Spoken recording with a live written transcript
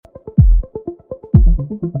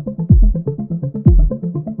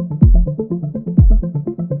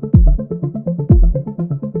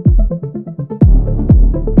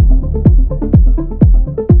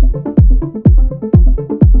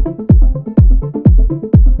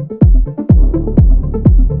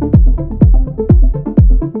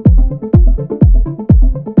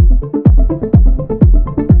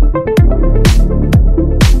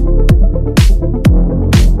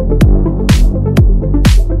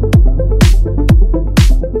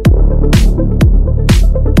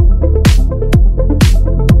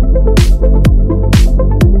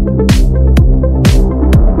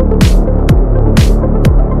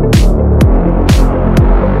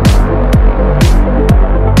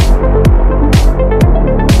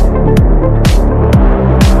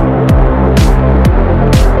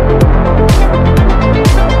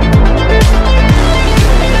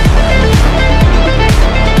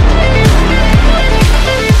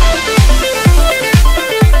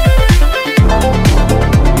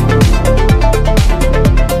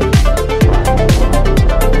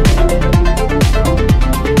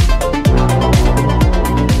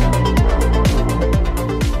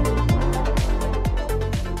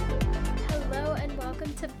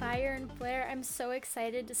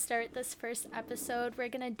Excited to start this first episode. We're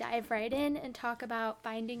going to dive right in and talk about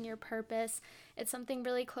finding your purpose. It's something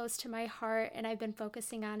really close to my heart, and I've been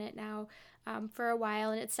focusing on it now for a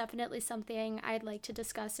while, and it's definitely something I'd like to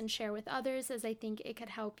discuss and share with others, as I think it could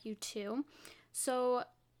help you too. So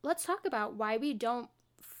let's talk about why we don't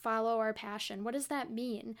follow our passion. What does that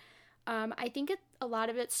mean? I think a lot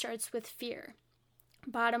of it starts with fear.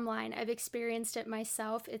 Bottom line, I've experienced it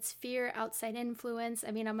myself. It's fear, outside influence. I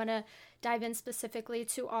mean, I'm going to dive in specifically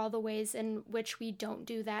to all the ways in which we don't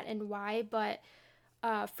do that and why. But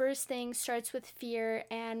first thing starts with fear,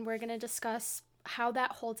 and we're going to discuss how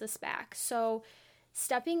that holds us back. So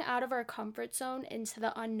stepping out of our comfort zone into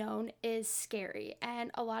the unknown is scary. And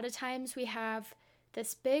a lot of times we have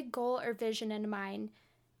this big goal or vision in mind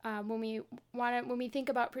when we think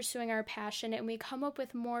about pursuing our passion, and we come up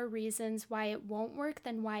with more reasons why it won't work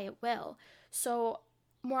than why it will. So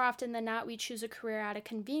more often than not, we choose a career out of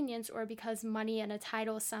convenience or because money and a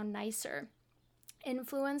title sound nicer.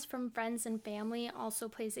 Influence from friends and family also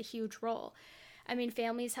plays a huge role. I mean,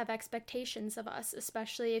 families have expectations of us,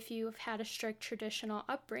 especially if you've had a strict traditional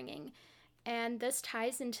upbringing. And this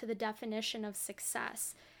ties into the definition of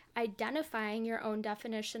success. Identifying your own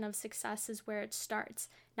definition of success is where it starts,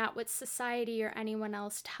 not what society or anyone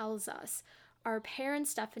else tells us. Our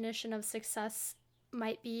parents' definition of success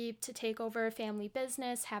might be to take over a family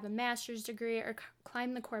business, have a master's degree, or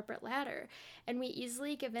climb the corporate ladder. And we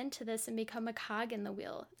easily give in to this and become a cog in the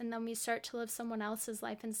wheel. And then we start to live someone else's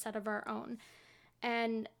life instead of our own.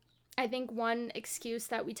 And I think one excuse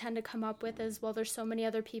that we tend to come up with is, well, there's so many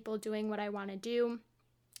other people doing what I want to do,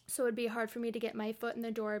 so it'd be hard for me to get my foot in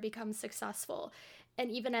the door, become successful.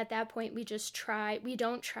 And even at that point, we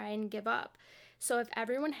don't try and give up. So if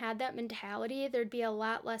everyone had that mentality, there'd be a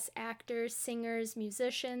lot less actors, singers,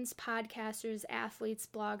 musicians, podcasters, athletes,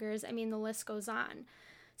 bloggers. I mean, the list goes on.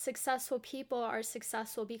 Successful people are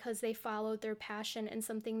successful because they followed their passion and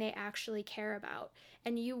something they actually care about.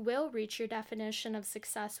 And you will reach your definition of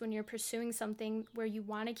success when you're pursuing something where you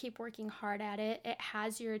want to keep working hard at it, it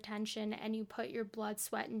has your attention, and you put your blood,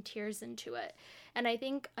 sweat, and tears into it. And I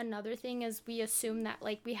think another thing is we assume that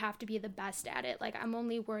we have to be the best at it. I'm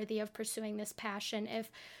only worthy of pursuing this passion if,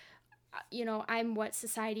 I'm what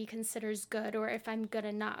society considers good, or if I'm good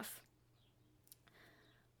enough.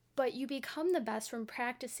 But you become the best from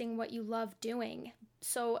practicing what you love doing.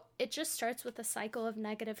 So it just starts with a cycle of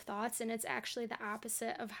negative thoughts, and it's actually the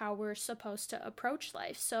opposite of how we're supposed to approach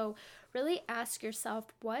life. So really ask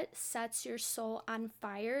yourself, what sets your soul on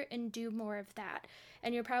fire, and do more of that.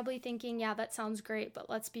 And you're probably thinking, yeah, that sounds great, but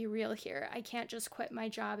let's be real here. I can't just quit my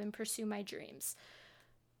job and pursue my dreams.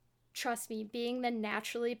 Trust me, being the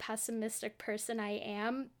naturally pessimistic person I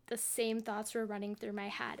am, the same thoughts were running through my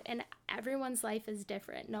head. And everyone's life is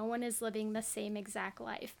different. No one is living the same exact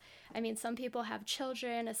life. I mean, some people have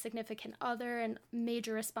children, a significant other, and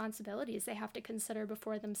major responsibilities they have to consider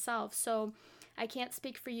before themselves. So I can't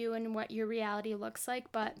speak for you and what your reality looks like,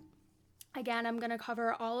 but again, I'm going to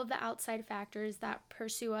cover all of the outside factors that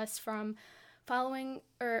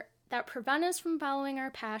that prevent us from following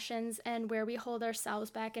our passions, and where we hold ourselves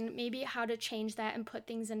back, and maybe how to change that and put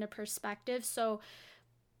things into perspective. So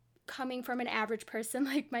coming from an average person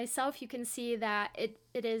like myself, you can see that it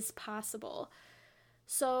is possible.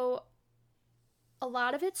 So a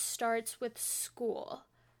lot of it starts with school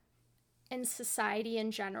and society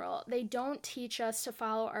in general. They don't teach us to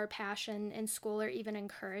follow our passion in school or even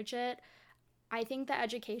encourage it. I think the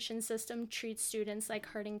education system treats students like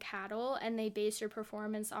herding cattle, and they base your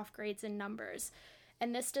performance off grades and numbers.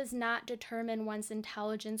 And this does not determine one's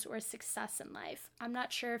intelligence or success in life. I'm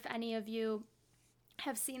not sure if any of you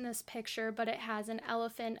have seen this picture, but it has an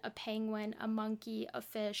elephant, a penguin, a monkey, a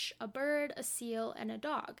fish, a bird, a seal, and a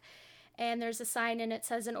dog. And there's a sign and it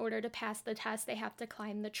says in order to pass the test, they have to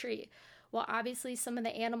climb the tree. Well, obviously, some of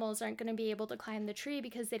the animals aren't going to be able to climb the tree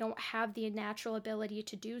because they don't have the natural ability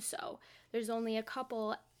to do so. There's only a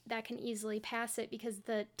couple that can easily pass it because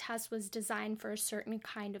the test was designed for a certain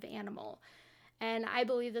kind of animal. And I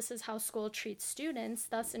believe this is how school treats students,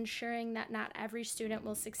 thus ensuring that not every student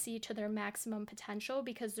will succeed to their maximum potential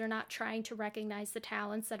because they're not trying to recognize the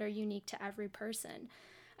talents that are unique to every person.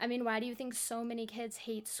 I mean, why do you think so many kids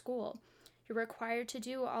hate school? You're required to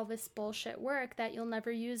do all this bullshit work that you'll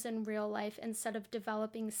never use in real life instead of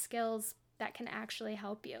developing skills that can actually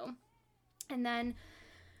help you. And then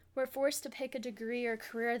we're forced to pick a degree or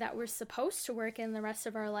career that we're supposed to work in the rest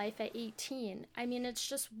of our life at 18. I mean, it's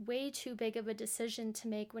just way too big of a decision to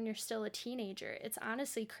make when you're still a teenager. It's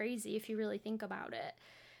honestly crazy if you really think about it.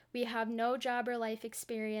 We have no job or life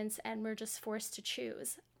experience and we're just forced to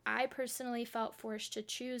choose. I personally felt forced to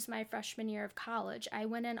choose my freshman year of college. I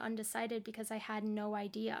went in undecided because I had no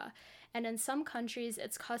idea. And in some countries,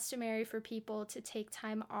 it's customary for people to take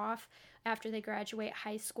time off after they graduate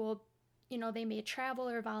high school. You know, they may travel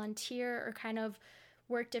or volunteer or kind of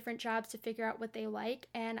work different jobs to figure out what they like.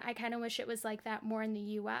 And I kind of wish it was like that more in the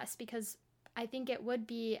US because I think it would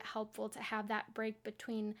be helpful to have that break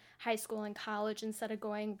between high school and college instead of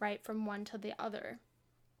going right from one to the other.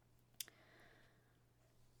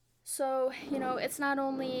 So, you know, it's not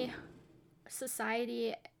only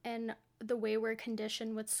society and the way we're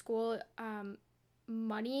conditioned with school,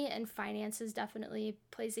 money and finances definitely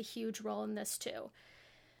plays a huge role in this too.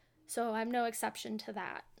 So I'm no exception to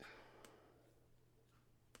that.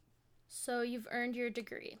 So you've earned your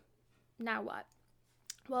degree. Now what?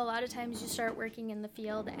 Well, a lot of times you start working in the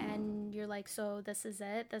field and you're like, so this is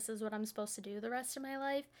it? This is what I'm supposed to do the rest of my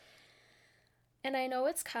life? And I know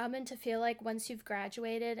it's common to feel like once you've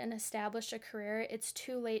graduated and established a career, it's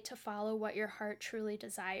too late to follow what your heart truly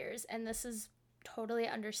desires. And this is totally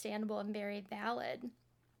understandable and very valid.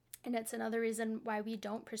 And it's another reason why we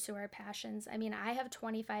don't pursue our passions. I mean, I have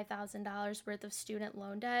 $25,000 worth of student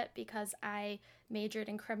loan debt because I majored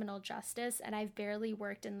in criminal justice and I've barely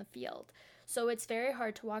worked in the field. So it's very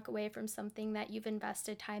hard to walk away from something that you've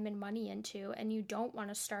invested time and money into and you don't want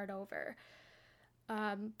to start over.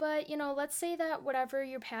 But, you know, let's say that whatever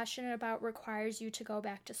you're passionate about requires you to go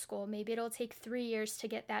back to school. Maybe it'll take 3 years to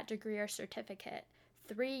get that degree or certificate.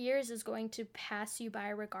 3 years is going to pass you by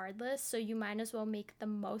regardless, so you might as well make the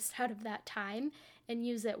most out of that time and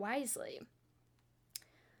use it wisely.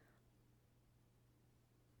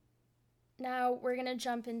 Now, we're going to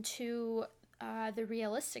jump into the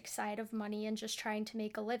realistic side of money and just trying to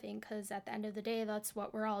make a living, because at the end of the day, that's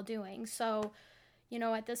what we're all doing. So, you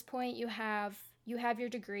know, at this point, you have your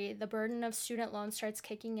degree, the burden of student loan starts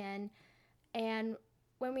kicking in, and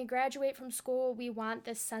when we graduate from school, we want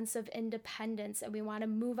this sense of independence and we want to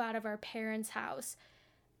move out of our parents' house.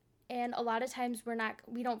 And a lot of times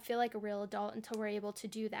we don't feel like a real adult until we're able to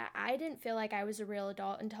do that. I didn't feel like I was a real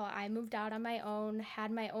adult until I moved out on my own,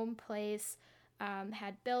 had my own place,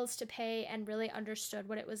 had bills to pay, and really understood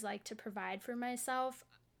what it was like to provide for myself.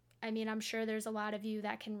 I mean, I'm sure there's a lot of you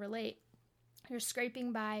that can relate. You're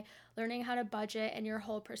scraping by, learning how to budget, and your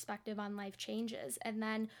whole perspective on life changes. And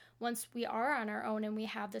then once we are on our own and we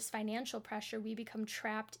have this financial pressure, we become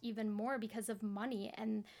trapped even more because of money.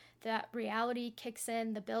 And that reality kicks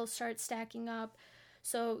in, the bills start stacking up.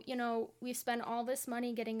 So, you know, we spend all this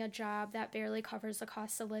money getting a job that barely covers the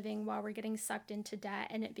cost of living while we're getting sucked into debt,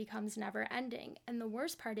 and it becomes never ending. And the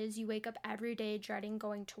worst part is you wake up every day dreading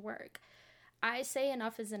going to work. I say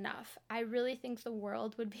enough is enough. I really think the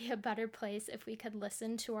world would be a better place if we could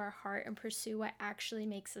listen to our heart and pursue what actually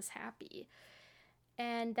makes us happy.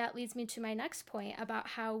 And that leads me to my next point about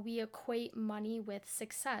how we equate money with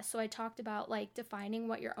success. So I talked about like defining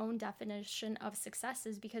what your own definition of success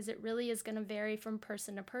is, because it really is going to vary from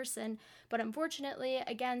person to person. But unfortunately,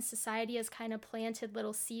 again, society has kind of planted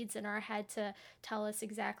little seeds in our head to tell us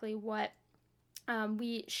exactly what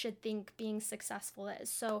we should think being successful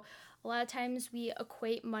is. So a lot of times we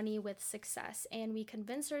equate money with success, and we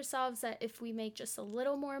convince ourselves that if we make just a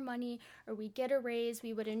little more money or we get a raise,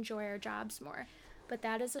 we would enjoy our jobs more. But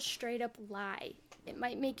that is a straight up lie. It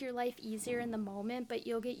might make your life easier in the moment, but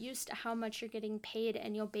you'll get used to how much you're getting paid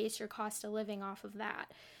and you'll base your cost of living off of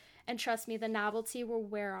that. And trust me, the novelty will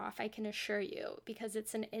wear off, I can assure you, because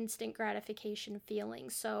it's an instant gratification feeling.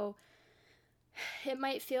 So It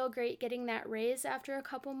might feel great getting that raise after a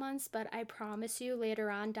couple months, but I promise you later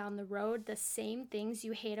on down the road, the same things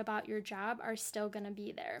you hate about your job are still going to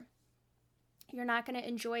be there. You're not going to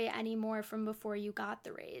enjoy it anymore from before you got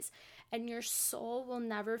the raise. And your soul will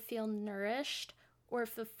never feel nourished or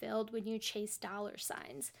fulfilled when you chase dollar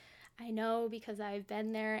signs. I know because I've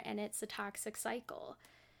been there, and it's a toxic cycle.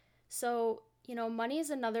 So, money is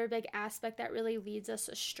another big aspect that really leads us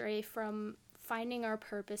astray from finding our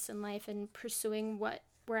purpose in life and pursuing what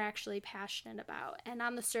we're actually passionate about. And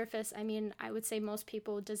on the surface, I would say most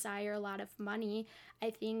people desire a lot of money.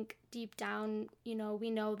 I think deep down, we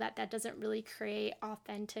know that that doesn't really create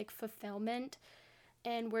authentic fulfillment.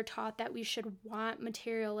 And we're taught that we should want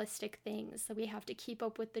materialistic things, that we have to keep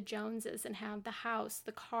up with the Joneses and have the house,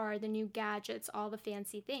 the car, the new gadgets, all the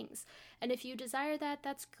fancy things. And if you desire that,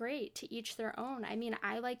 that's great. To each their own.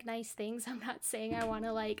 I like nice things. I'm not saying I want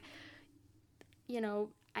to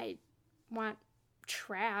I want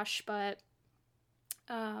trash, but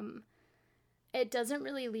it doesn't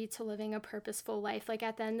really lead to living a purposeful life. Like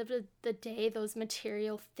at the end of the day, those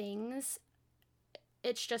material things,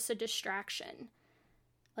 it's just a distraction.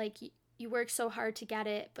 Like you work so hard to get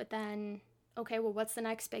it, but then, okay, well, what's the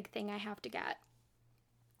next big thing I have to get?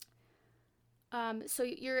 So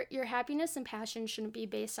your happiness and passion shouldn't be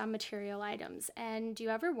based on material items. And do you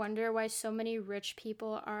ever wonder why so many rich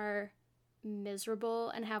people are miserable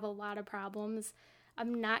and have a lot of problems?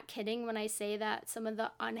 I'm not kidding when I say that some of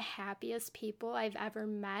the unhappiest people I've ever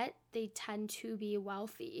met, they tend to be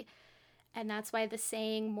wealthy. And that's why the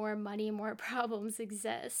saying, more money, more problems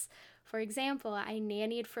exists. For example, I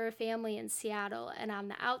nannied for a family in Seattle, and on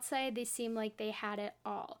the outside, they seemed like they had it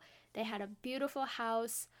all. They had a beautiful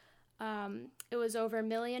house. It was over $1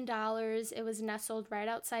 million. It was nestled right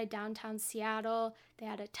outside downtown Seattle. They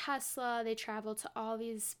had a Tesla. They traveled to all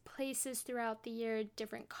these places throughout the year,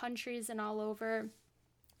 different countries and all over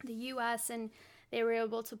the U.S., and they were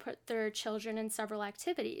able to put their children in several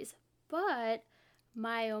activities. But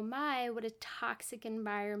my oh my, what a toxic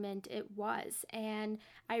environment it was. And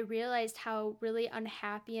I realized how really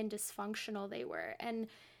unhappy and dysfunctional they were. And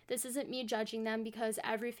this isn't me judging them, because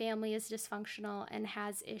every family is dysfunctional and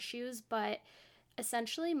has issues, but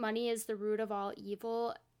essentially money is the root of all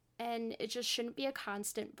evil, and it just shouldn't be a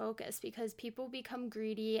constant focus, because people become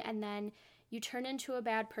greedy and then you turn into a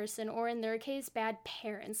bad person, or in their case, bad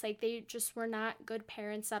parents. Like they just were not good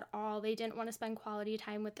parents at all. They didn't want to spend quality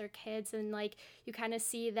time with their kids, and like you kind of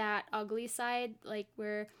see that ugly side, like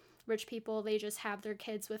where rich people, they just have their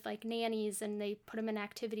kids with like nannies and they put them in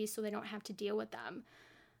activities so they don't have to deal with them.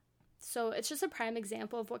 So it's just a prime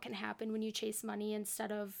example of what can happen when you chase money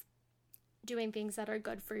instead of doing things that are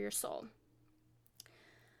good for your soul.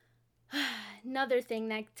 Another thing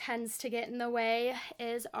that tends to get in the way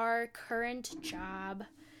is our current job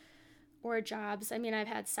or jobs. I've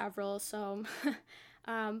had several, so,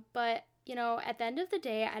 but at the end of the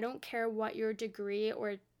day, I don't care what your degree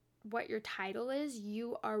or what your title is,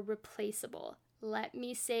 you are replaceable. Let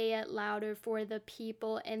me say it louder for the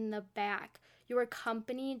people in the back. Your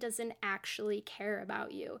company doesn't actually care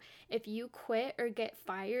about you. If you quit or get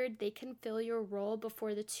fired, they can fill your role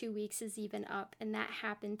before the 2 weeks is even up, and that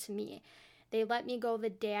happened to me. They let me go the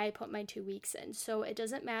day I put my 2 weeks in, so it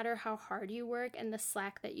doesn't matter how hard you work and the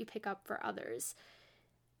slack that you pick up for others.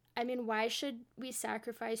 Why should we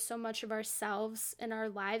sacrifice so much of ourselves and our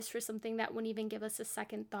lives for something that wouldn't even give us a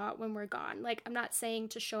second thought when we're gone? Like, I'm not saying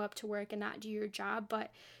to show up to work and not do your job,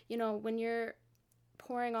 but, when you're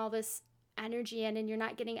pouring all this energy in and you're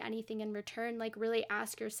not getting anything in return, like, really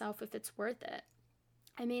ask yourself if it's worth it.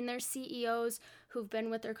 There's CEOs who've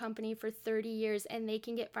been with their company for 30 years and they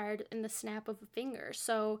can get fired in the snap of a finger.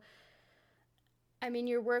 So,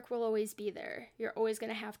 your work will always be there. You're always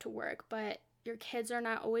going to have to work, but your kids are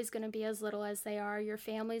not always going to be as little as they are. Your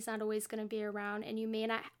family's not always going to be around, and you may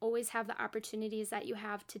not always have the opportunities that you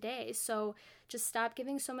have today. So just stop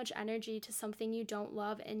giving so much energy to something you don't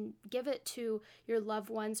love and give it to your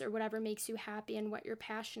loved ones or whatever makes you happy and what you're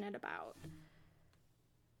passionate about.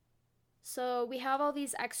 So we have all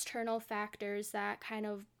these external factors that kind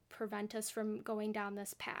of prevent us from going down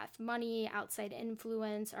this path. Money, outside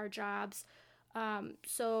influence, our jobs.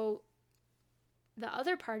 So the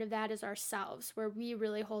other part of that is ourselves, where we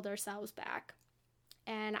really hold ourselves back.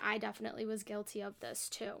 And I definitely was guilty of this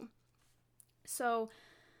too. So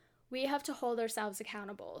we have to hold ourselves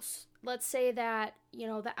accountable. Let's say that,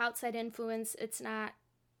 the outside influence, it's not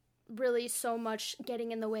really so much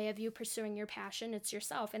getting in the way of you pursuing your passion, it's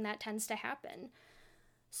yourself, and that tends to happen.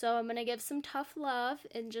 So I'm going to give some tough love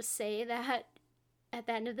and just say that at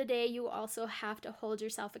the end of the day, you also have to hold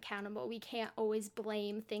yourself accountable. We can't always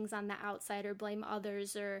blame things on the outside or blame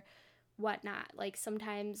others or whatnot. Like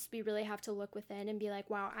sometimes we really have to look within and be like,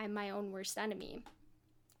 wow, I'm my own worst enemy.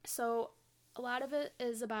 So a lot of it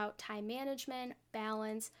is about time management,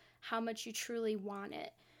 balance, how much you truly want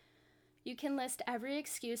it. You can list every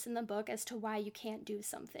excuse in the book as to why you can't do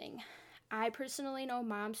something. I personally know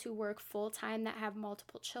moms who work full-time that have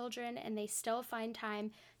multiple children and they still find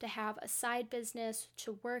time to have a side business,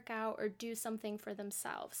 to work out, or do something for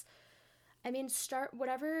themselves. I mean, start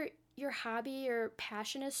whatever your hobby or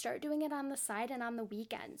passion is, start doing it on the side and on the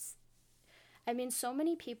weekends. I mean, so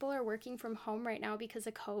many people are working from home right now because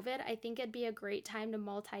of COVID. I think it'd be a great time to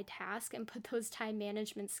multitask and put those time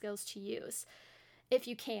management skills to use. If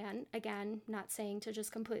you can, again, not saying to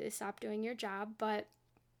just completely stop doing your job, but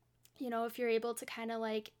if you're able to kind of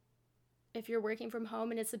like, if you're working from home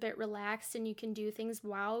and it's a bit relaxed and you can do things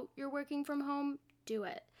while you're working from home, do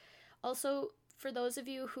it. Also, for those of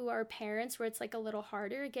you who are parents where it's like a little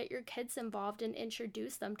harder, get your kids involved and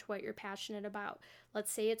introduce them to what you're passionate about.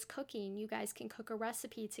 Let's say it's cooking. You guys can cook a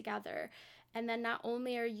recipe together. And then not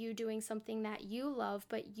only are you doing something that you love,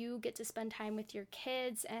 but you get to spend time with your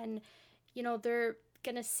kids and, they're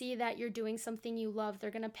going to see that you're doing something you love. They're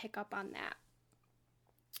going to pick up on that.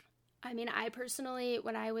 I mean, I personally,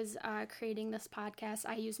 when I was creating this podcast,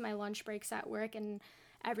 I use my lunch breaks at work and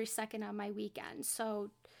every second on my weekend. So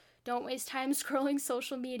don't waste time scrolling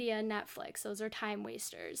social media and Netflix. Those are time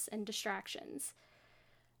wasters and distractions.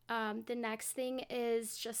 The next thing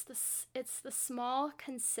is just it's the small,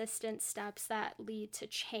 consistent steps that lead to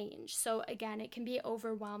change. So again, it can be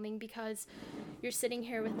overwhelming because you're sitting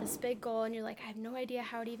here with this big goal and you're like, I have no idea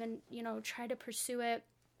how to even, try to pursue it.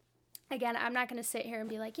 Again, I'm not going to sit here and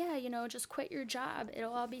be like, yeah, just quit your job.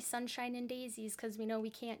 It'll all be sunshine and daisies, because we know we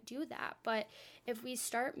can't do that. But if we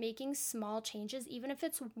start making small changes, even if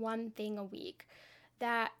it's one thing a week,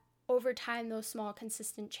 that over time, those small,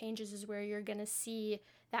 consistent changes is where you're going to see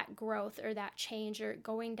that growth or that change or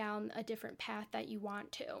going down a different path that you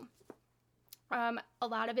want to. A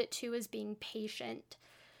lot of it, too, is being patient.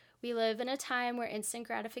 We live in a time where instant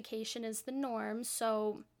gratification is the norm,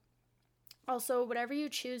 so also, whatever you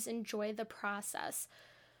choose, enjoy the process.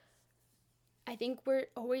 I think we're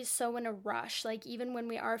always so in a rush. Like, even when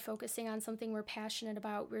we are focusing on something we're passionate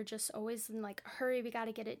about, we're just always in like a hurry. We got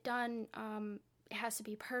to get it done. It has to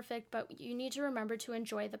be perfect. But you need to remember to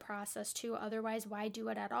enjoy the process too. Otherwise, why do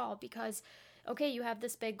it at all? Because, okay, you have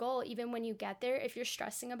this big goal. Even when you get there, if you're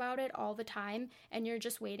stressing about it all the time and you're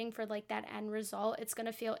just waiting for like that end result, it's going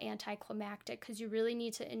to feel anticlimactic, because you really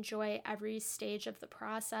need to enjoy every stage of the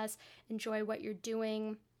process, enjoy what you're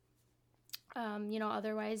doing.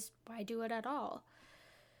 Otherwise, why do it at all?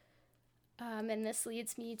 And this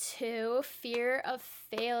leads me to fear of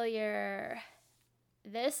failure.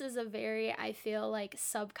 This is a very, I feel like,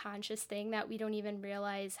 subconscious thing that we don't even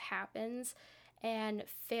realize happens. And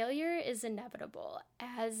failure is inevitable.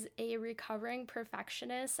 As a recovering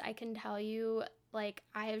perfectionist, I can tell you, like,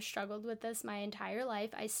 I have struggled with this my entire life.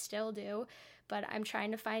 I still do, but I'm trying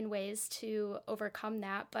to find ways to overcome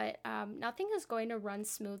that. But nothing is going to run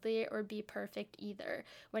smoothly or be perfect either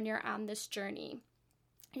when you're on this journey.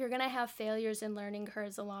 You're going to have failures and learning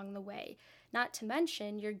curves along the way. Not to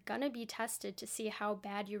mention, you're going to be tested to see how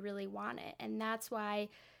bad you really want it. And that's why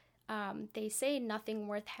they say nothing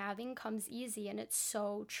worth having comes easy, and it's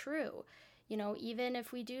so true. Even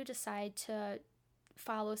if we do decide to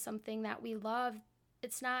follow something that we love,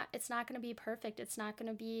 it's not going to be perfect. It's not going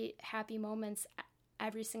to be happy moments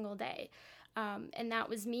every single day. And that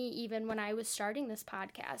was me even when I was starting this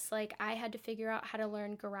podcast. Like, I had to figure out how to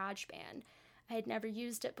learn GarageBand. I had never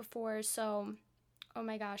used it before, so oh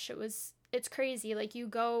my gosh, it's crazy. Like, you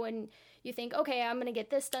go and you think, okay, I'm going to get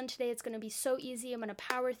this done today. It's going to be so easy. I'm going to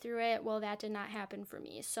power through it. Well, that did not happen for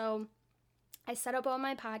me. So I set up all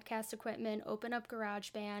my podcast equipment, open up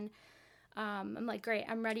GarageBand. I'm like, great,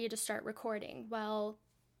 I'm ready to start recording. Well,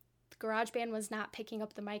 GarageBand was not picking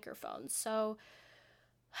up the microphone. So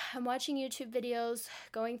I'm watching YouTube videos,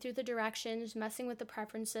 going through the directions, messing with the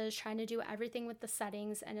preferences, trying to do everything with the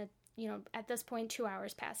settings, and at this point, 2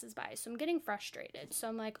 hours passes by. So I'm getting frustrated. So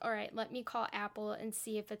I'm like, all right, let me call Apple and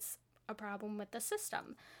see if it's a problem with the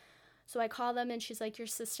system. So I call them and she's like, your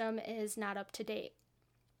system is not up to date.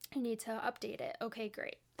 You need to update it. Okay,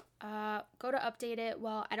 great. Go to update it.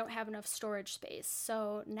 Well, I don't have enough storage space.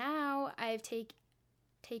 So now I've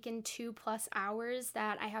taken 2+ hours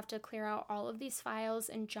that I have to clear out all of these files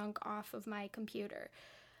and junk off of my computer.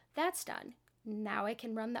 That's done. Now I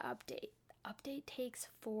can run the update. Update takes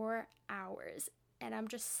 4 hours, and I'm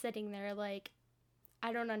just sitting there like,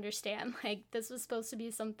 I don't understand. Like, this was supposed to be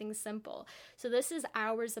something simple. So this is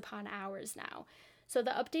hours upon hours now. So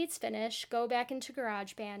the updates finish, go back into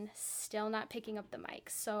GarageBand, still not picking up the mic.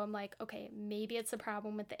 So I'm like, okay, maybe it's a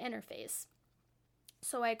problem with the interface.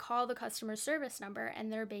 So I call the customer service number, and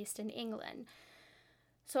they're based in England.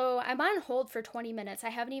 So I'm on hold for 20 minutes.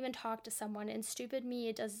 I haven't even talked to someone, and stupid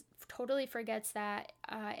me totally forgets that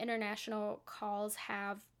international calls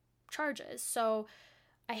have charges. So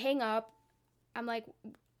I hang up. I'm like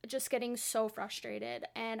just getting so frustrated,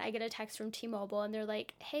 and I get a text from T-Mobile, and they're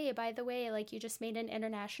like, hey, by the way, like, you just made an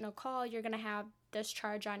international call. You're going to have this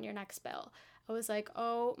charge on your next bill. I was like,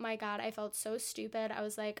 oh my God, I felt so stupid. I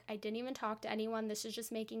was like, I didn't even talk to anyone. This is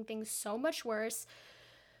just making things so much worse.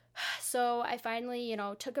 So I finally,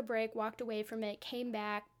 took a break, walked away from it, came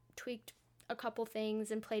back, tweaked a couple things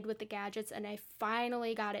and played with the gadgets, and I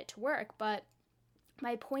finally got it to work. But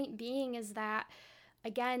my point being is that,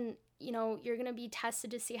 again, you're going to be tested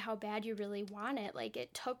to see how bad you really want it. Like,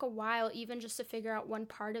 it took a while even just to figure out one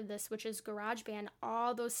part of this, which is GarageBand.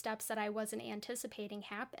 All those steps that I wasn't anticipating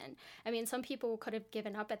happen. I mean, some people could have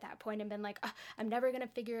given up at that point and been like, I'm never going to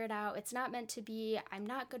figure it out. It's not meant to be. I'm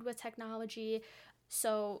not good with technology.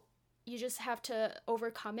 So you just have to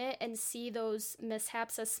overcome it and see those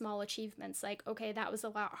mishaps as small achievements. Like, okay, that was a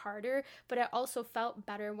lot harder, but it also felt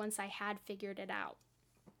better once I had figured it out.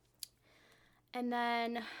 And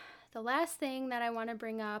then the last thing that I want to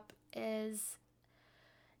bring up is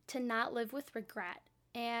to not live with regret.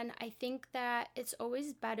 And I think that it's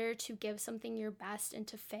always better to give something your best and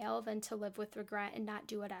to fail than to live with regret and not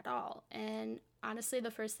do it at all. And honestly,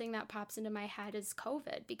 the first thing that pops into my head is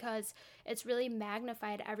COVID, because it's really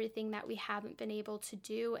magnified everything that we haven't been able to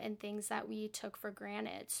do and things that we took for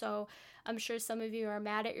granted. So I'm sure some of you are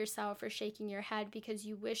mad at yourself for shaking your head because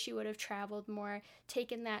you wish you would have traveled more,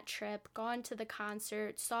 taken that trip, gone to the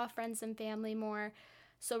concert, saw friends and family more.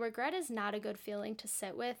 So regret is not a good feeling to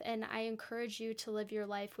sit with, and I encourage you to live your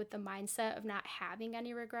life with the mindset of not having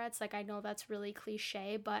any regrets. Like, I know that's really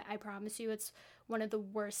cliche, but I promise you it's one of the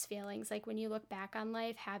worst feelings. Like, when you look back on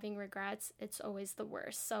life, having regrets, it's always the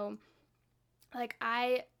worst. So, like,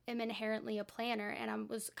 I am inherently a planner, and I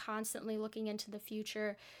was constantly looking into the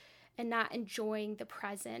future and not enjoying the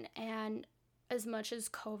present. And as much as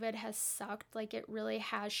COVID has sucked, like, it really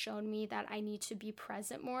has shown me that I need to be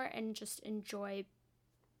present more and just enjoy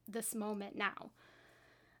this moment now.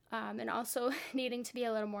 And also needing to be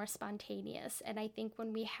a little more spontaneous. And I think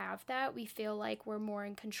when we have that, we feel like we're more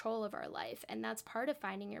in control of our life. And that's part of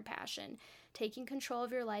finding your passion, taking control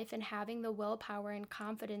of your life and having the willpower and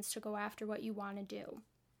confidence to go after what you want to do.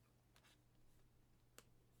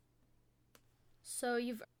 So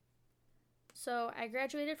I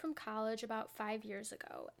graduated from college about 5 years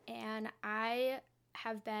ago, and I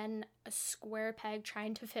have been a square peg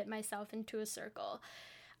trying to fit myself into a circle.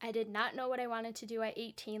 I did not know what I wanted to do at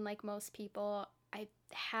 18 like most people. I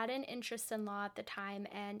had an interest in law at the time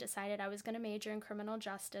and decided I was going to major in criminal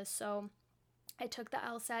justice. So I took the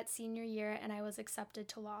LSAT senior year and I was accepted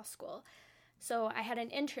to law school. So I had an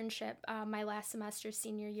internship my last semester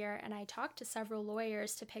senior year, and I talked to several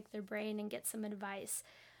lawyers to pick their brain and get some advice.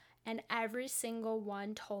 And every single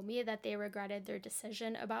one told me that they regretted their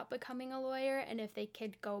decision about becoming a lawyer, and if they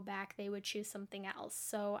could go back, they would choose something else.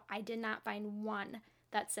 So I did not find one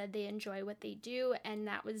that said they enjoy what they do, and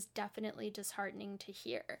that was definitely disheartening to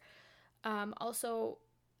hear. Also,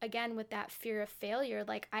 again, with that fear of failure,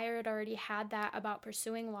 like, I had already had that about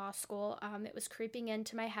pursuing law school. It was creeping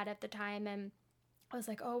into my head at the time, and I was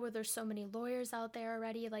like, oh, well, there's so many lawyers out there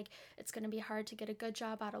already. Like, it's going to be hard to get a good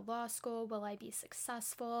job out of law school. Will I be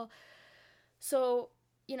successful? So,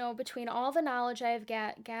 between all the knowledge I've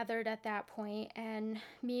gathered at that point and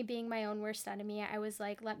me being my own worst enemy, I was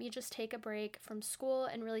like, let me just take a break from school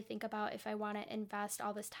and really think about if I want to invest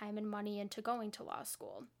all this time and money into going to law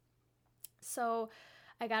school. So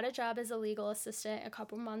I got a job as a legal assistant a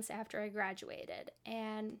couple months after I graduated,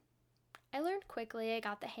 and I learned quickly. I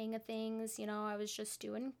got the hang of things. I was just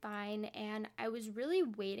doing fine, and I was really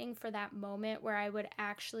waiting for that moment where I would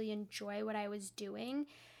actually enjoy what I was doing.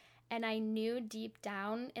 And I knew deep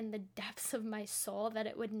down in the depths of my soul that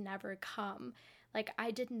it would never come. Like,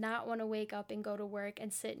 I did not want to wake up and go to work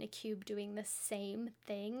and sit in a cube doing the same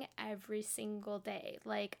thing every single day.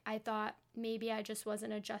 Like, I thought maybe I just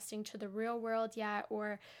wasn't adjusting to the real world yet,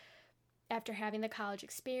 or after having the college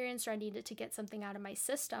experience, or I needed to get something out of my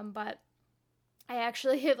system. But I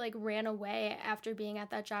actually ran away after being at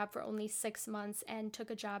that job for only 6 months and took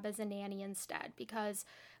a job as a nanny instead, because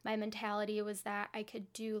my mentality was that I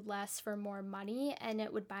could do less for more money and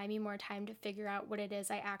it would buy me more time to figure out what it is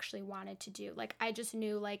I actually wanted to do. Like, I just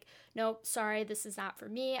knew, nope, sorry, this is not for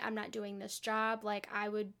me. I'm not doing this job. Like, I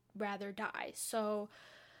would rather die. So,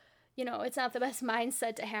 it's not the best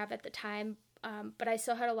mindset to have at the time. But I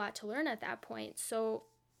still had a lot to learn at that point. So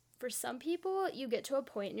for some people, you get to a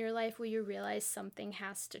point in your life where you realize something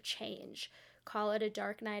has to change. Call it a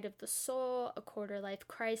dark night of the soul, a quarter life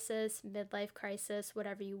crisis, midlife crisis,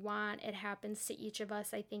 whatever you want. It happens to each of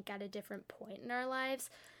us, I think, at a different point in our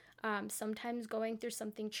lives. Sometimes going through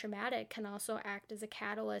something traumatic can also act as a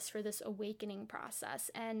catalyst for this awakening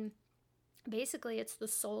process. And basically, it's the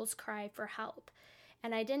soul's cry for help.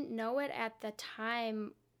 And I didn't know it at the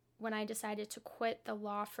time when I decided to quit the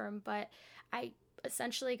law firm, but I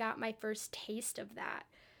essentially got my first taste of that.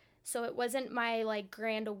 So it wasn't my like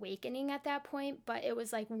grand awakening at that point, but it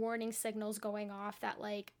was like warning signals going off that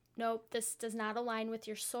like, nope, this does not align with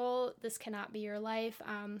your soul. This cannot be your life.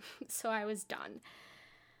 So I was done.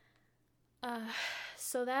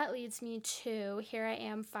 So that leads me to here I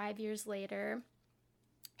am 5 years later.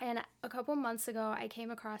 And a couple months ago, I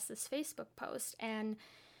came across this Facebook post, and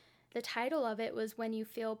the title of it was When You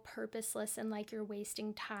Feel Purposeless and Like You're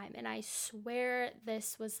Wasting Time. And I swear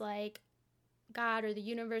this was like God or the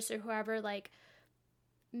universe or whoever like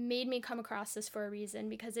made me come across this for a reason,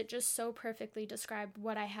 because it just so perfectly described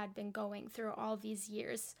what I had been going through all these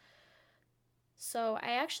years. So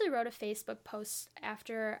I actually wrote a Facebook post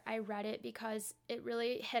after I read it because it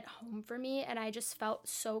really hit home for me, and I just felt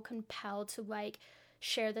so compelled to like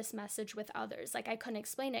share this message with others. Like I couldn't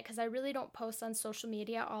explain it because I really don't post on social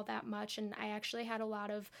media all that much, and I actually had a lot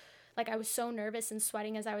of like, I was so nervous and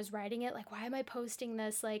sweating as I was writing it. Like, why am I posting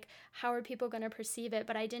this? Like, how are people going to perceive it?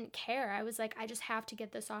 But I didn't care. I was like, I just have to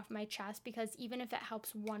get this off my chest, because even if it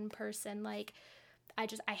helps one person, like,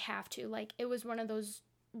 I have to. Like, it was one of those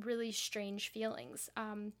really strange feelings.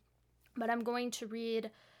 But I'm going to read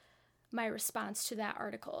my response to that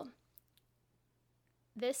article.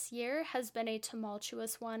 This year has been a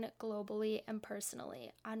tumultuous one globally and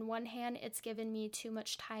personally. On one hand, it's given me too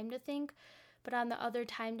much time to think, but on the other,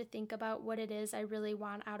 time to think about what it is I really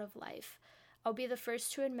want out of life. I'll be the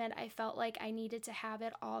first to admit I felt like I needed to have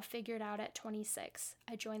it all figured out at 26.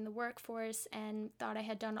 I joined the workforce and thought I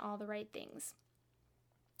had done all the right things.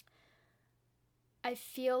 I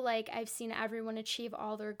feel like I've seen everyone achieve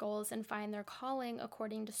all their goals and find their calling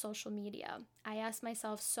according to social media. I ask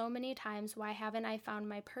myself so many times, why haven't I found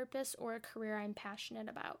my purpose or a career I'm passionate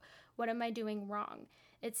about? What am I doing wrong?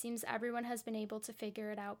 It seems everyone has been able to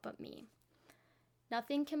figure it out but me.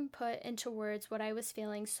 Nothing can put into words what I was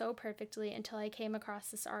feeling so perfectly until I came across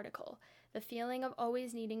this article. The feeling of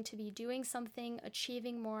always needing to be doing something,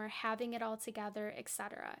 achieving more, having it all together,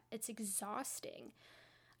 etc. It's exhausting.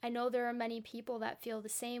 I know there are many people that feel the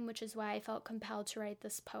same, which is why I felt compelled to write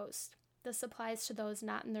this post. This applies to those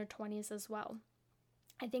not in their 20s as well.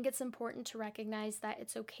 I think it's important to recognize that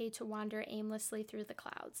it's okay to wander aimlessly through the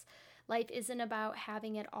clouds. Life isn't about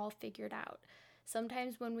having it all figured out.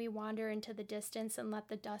 Sometimes when we wander into the distance and let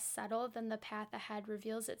the dust settle, then the path ahead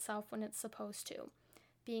reveals itself when it's supposed to.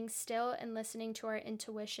 Being still and listening to our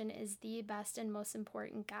intuition is the best and most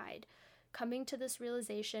important guide. Coming to this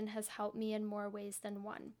realization has helped me in more ways than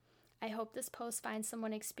one. I hope this post finds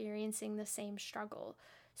someone experiencing the same struggle.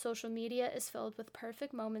 Social media is filled with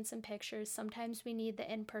perfect moments and pictures. Sometimes we need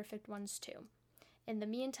the imperfect ones too. In the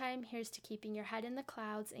meantime, here's to keeping your head in the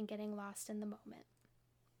clouds and getting lost in the moment.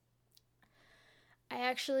 I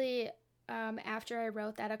actually, after I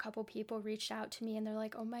wrote that, a couple people reached out to me and they're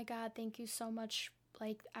like, oh my God, thank you so much.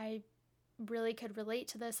 Like, I really could relate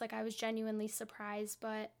to this. Like, I was genuinely surprised,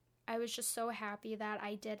 but I was just so happy that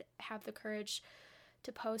I did have the courage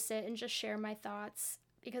to post it and just share my thoughts,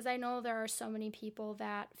 because I know there are so many people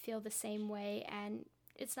that feel the same way, and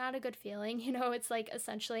it's not a good feeling. You know, it's like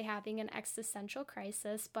essentially having an existential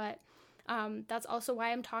crisis, but that's also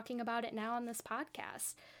why I'm talking about it now on this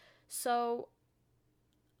podcast. So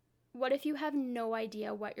what if you have no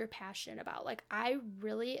idea what you're passionate about? Like, I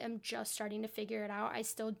really am just starting to figure it out. I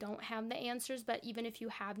still don't have the answers, but even if you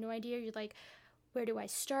have no idea, you're like, where do I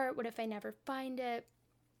start? What if I never find it?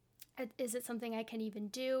 Is it something I can even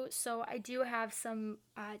do? So I do have some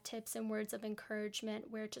tips and words of encouragement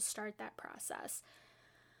where to start that process.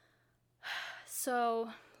 So,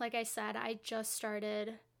 like I said, I just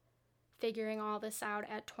started figuring all this out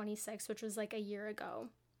at 26, which was like a year ago.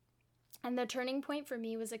 And the turning point for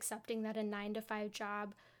me was accepting that a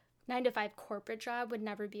 9-to-5 corporate job would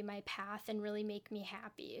never be my path and really make me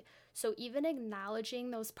happy. So even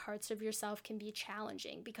acknowledging those parts of yourself can be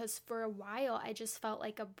challenging, because for a while I just felt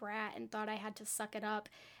like a brat and thought I had to suck it up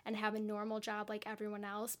and have a normal job like everyone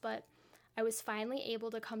else. But I was finally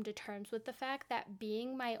able to come to terms with the fact that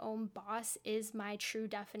being my own boss is my true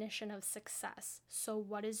definition of success. So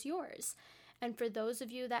what is yours? And for those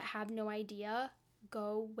of you that have no idea,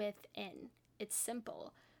 go within. It's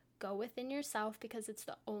simple. go within yourself, because it's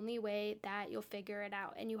the only way that you'll figure it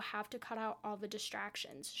out. And you have to cut out all the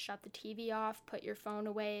distractions. Shut the TV off, put your phone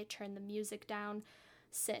away, turn the music down,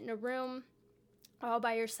 sit in a room all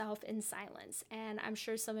by yourself in silence. And I'm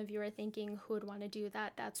sure some of you are thinking, who would want to do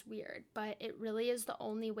that? That's weird. But it really is the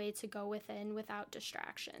only way to go within without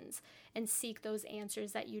distractions and seek those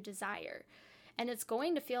answers that you desire. And it's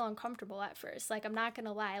going to feel uncomfortable at first. Like, I'm not going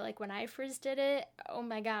to lie. Like, when I first did it, oh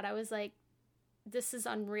my God, I was like, this is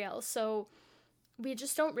unreal. So we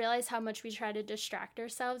just don't realize how much we try to distract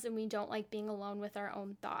ourselves, and we don't like being alone with our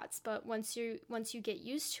own thoughts. But once you get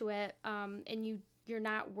used to it, and you're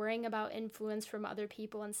not worrying about influence from other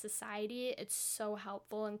people in society, it's so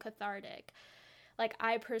helpful and cathartic. Like,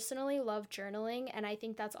 I personally love journaling, and I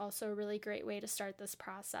think that's also a really great way to start this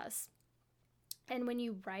process. And when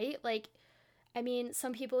you write,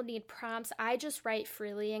 some people need prompts. I just write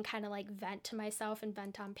freely and kind of like vent to myself and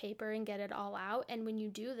vent on paper and get it all out. And when you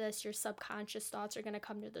do this, your subconscious thoughts are going to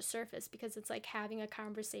come to the surface, because it's like having a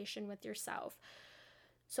conversation with yourself.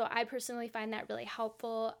 So I personally find that really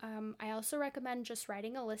helpful. I also recommend just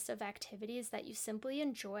writing a list of activities that you simply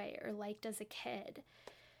enjoy or liked as a kid.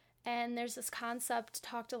 And there's this concept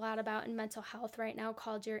talked a lot about in mental health right now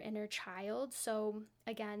called your inner child. So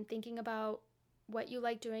again, thinking about what you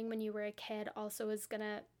like doing when you were a kid also is going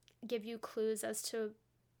to give you clues as to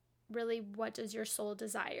really what does your soul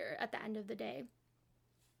desire at the end of the day.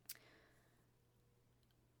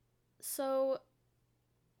 So,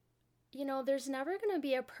 there's never going to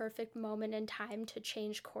be a perfect moment in time to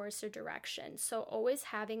change course or direction. So always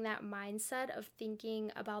having that mindset of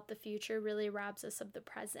thinking about the future really robs us of the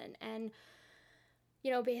present. And,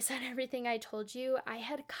 based on everything I told you, I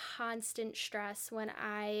had constant stress when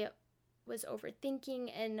I was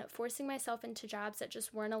overthinking and forcing myself into jobs that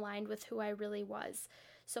just weren't aligned with who I really was.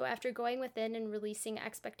 So after going within and releasing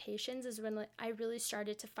expectations is when I really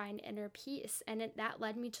started to find inner peace, and that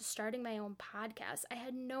led me to starting my own podcast. I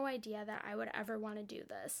had no idea that I would ever want to do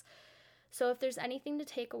this. So if there's anything to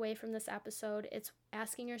take away from this episode, it's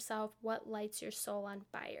asking yourself what lights your soul on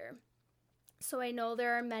fire. So I know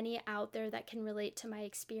there are many out there that can relate to my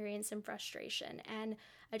experience and frustration, and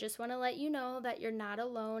I just want to let you know that you're not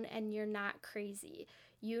alone and you're not crazy.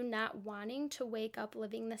 You not wanting to wake up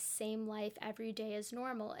living the same life every day is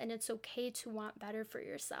normal, and it's okay to want better for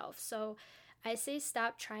yourself. So I say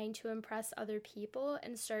stop trying to impress other people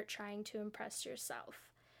and start trying to impress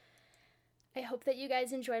yourself. I hope that you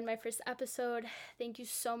guys enjoyed my first episode. Thank you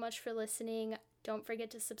so much for listening. Don't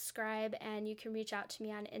forget to subscribe, and you can reach out to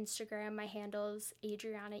me on Instagram. My handle's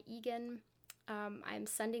Adriana Egan. I'm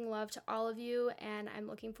sending love to all of you, and I'm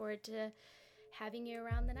looking forward to having you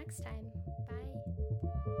around the next time. Bye.